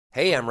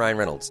Hey, I'm Ryan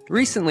Reynolds.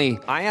 Recently,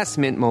 I asked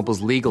Mint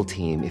Mobile's legal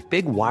team if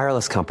big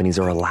wireless companies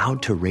are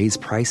allowed to raise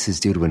prices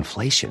due to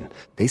inflation.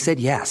 They said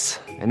yes.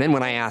 And then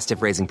when I asked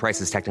if raising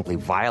prices technically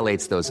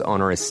violates those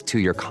onerous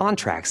two-year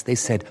contracts, they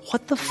said,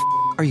 "What the f***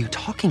 are you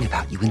talking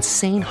about, you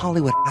insane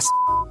Hollywood ass?"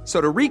 So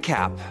to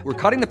recap, we're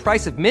cutting the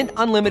price of Mint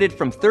Unlimited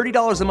from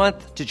 $30 a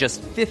month to just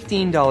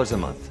 $15 a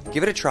month.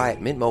 Give it a try at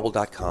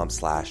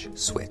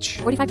mintmobile.com/switch.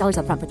 $45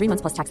 up front for 3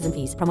 months plus taxes and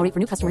fees. Promo rate for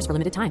new customers for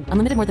limited time.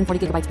 Unlimited more than 40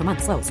 gigabytes per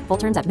month. Slows full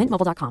terms at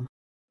mintmobile.com.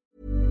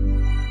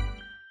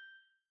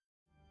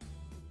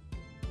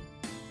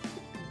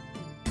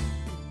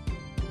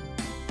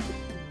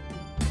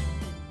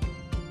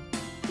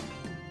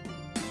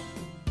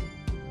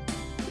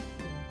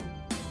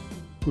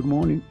 Good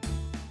morning.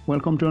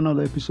 Welcome to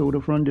another episode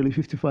of Rondelle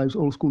 55's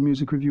Old School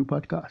Music Review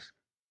Podcast.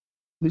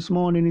 This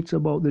morning it's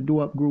about the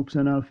Doo-Wop groups,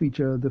 and I'll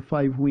feature the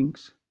Five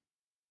Winks.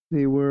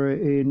 They were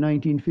a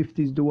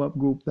 1950s Doo-Wop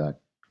group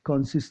that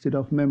consisted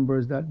of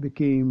members that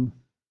became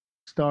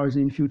stars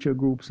in future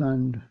groups,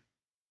 and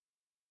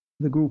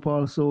the group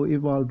also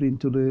evolved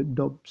into the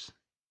dubs.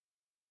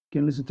 You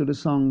can listen to the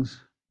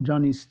songs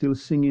Johnny's Still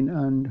Singing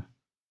and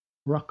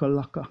Rocka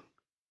Locka.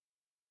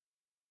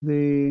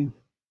 They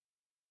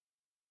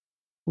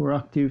were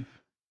active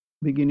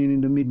beginning in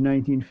the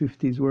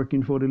mid-1950s,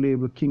 working for the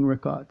label King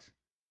Records.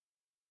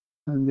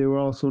 And they were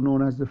also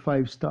known as the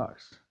Five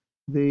Stars.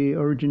 They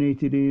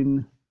originated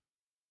in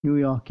New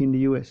York in the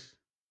US.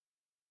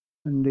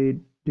 And they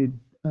did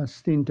a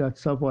stint at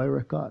Savoy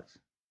Records.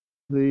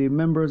 The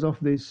members of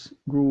this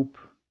group,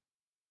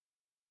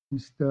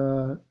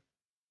 Mr.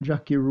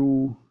 Jackie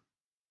Rue,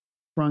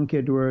 Frank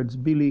Edwards,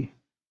 Billy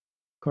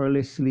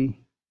Carleslie,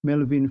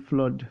 Melvin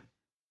Flood,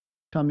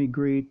 Tommy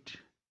Great,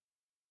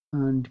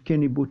 and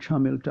Kenny Butch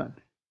Hamilton.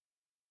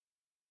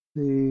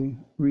 They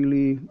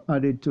really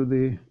added to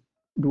the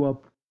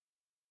doo-wop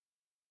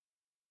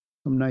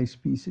some nice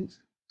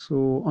pieces.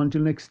 So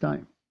until next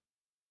time,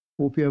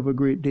 hope you have a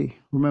great day.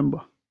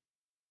 Remember,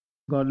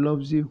 God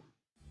loves you.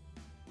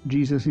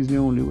 Jesus is the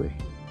only way.